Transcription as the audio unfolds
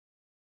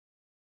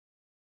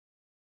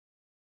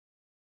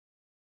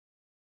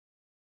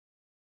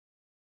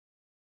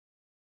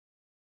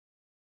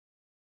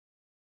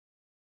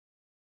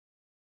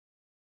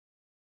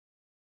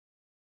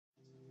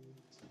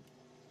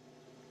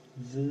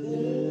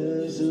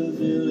There's a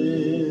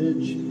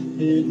village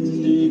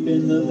hidden deep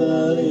in the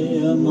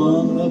valley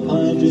among the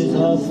pine trees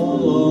half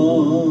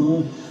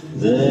alone.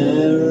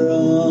 There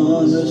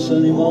on a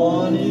sunny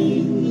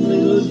morning,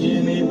 little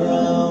Jimmy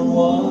Brown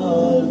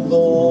was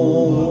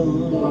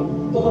born.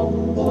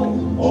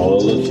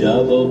 All the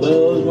chapel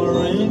bells were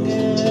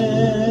ringing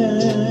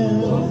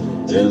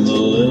in the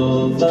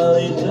little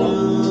valley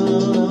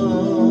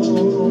town,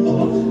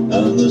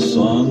 and the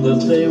song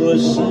that they were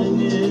singing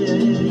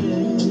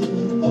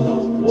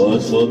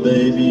was for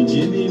baby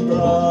Jimmy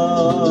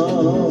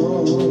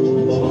Brown.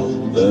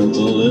 Then the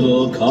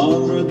little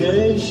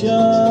congregation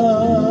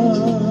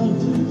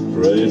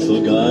prayed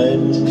for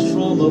guidance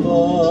from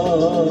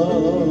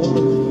above.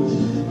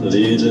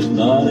 Lead us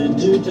not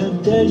into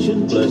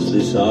temptation, bless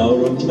this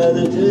hour of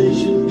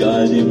meditation,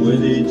 guide him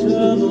with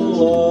eternal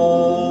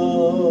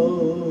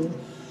love.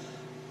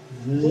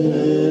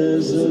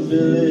 There's a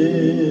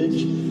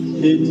village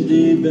hidden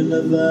deep in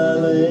the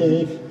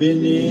valley,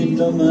 beneath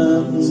the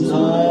mountains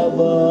high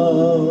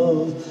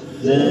above.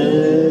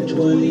 There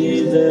 20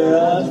 years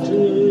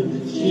thereafter,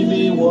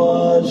 Jimmy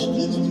was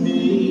to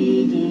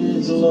meet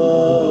his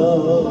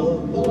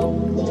love.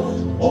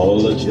 All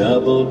the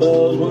chapel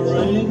bells were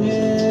ringing,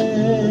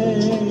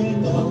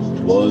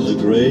 'twas a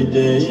great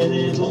day in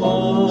his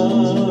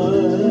life,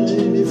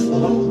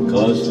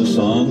 'cause the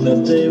song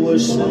that they were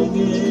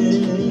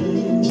singing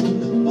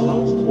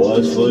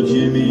was for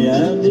Jimmy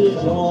and his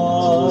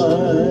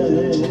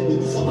wife.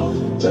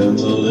 Then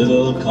the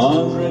little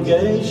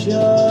congregation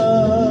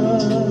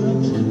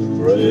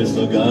prayed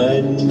for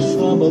guidance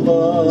from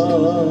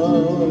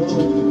above.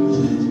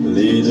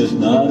 Lead us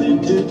not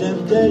into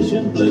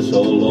temptation, bless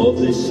all of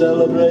this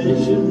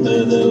celebration,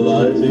 may their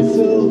life be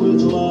filled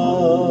with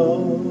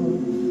love.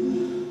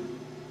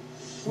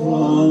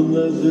 From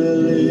the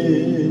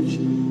village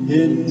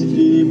hidden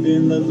deep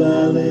in the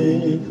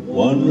valley,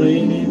 one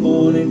rainy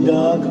morning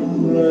dark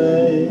and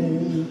gray,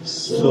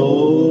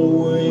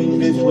 soul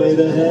winged its way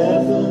to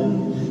heaven,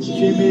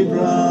 Jimmy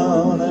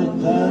Brown had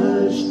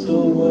passed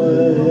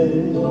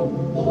away.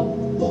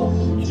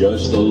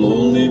 Just a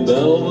lonely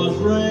bell was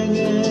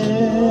ringing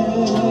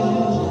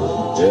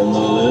in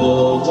the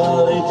little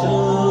valley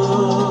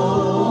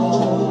town,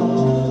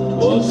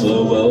 'twas so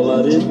well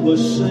that it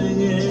was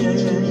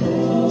singing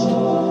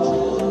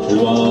to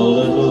our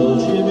little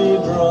Jimmy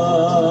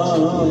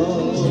Brown.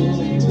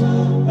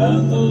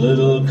 And the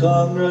little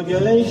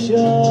congregation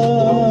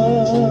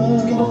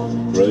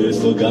prays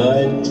for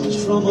guidance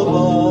from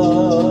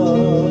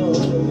above.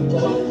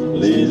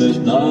 Lead us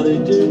not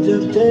into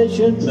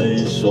temptation, may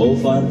his soul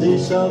find the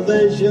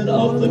salvation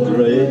of the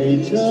great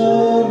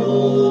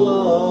eternal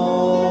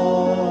love.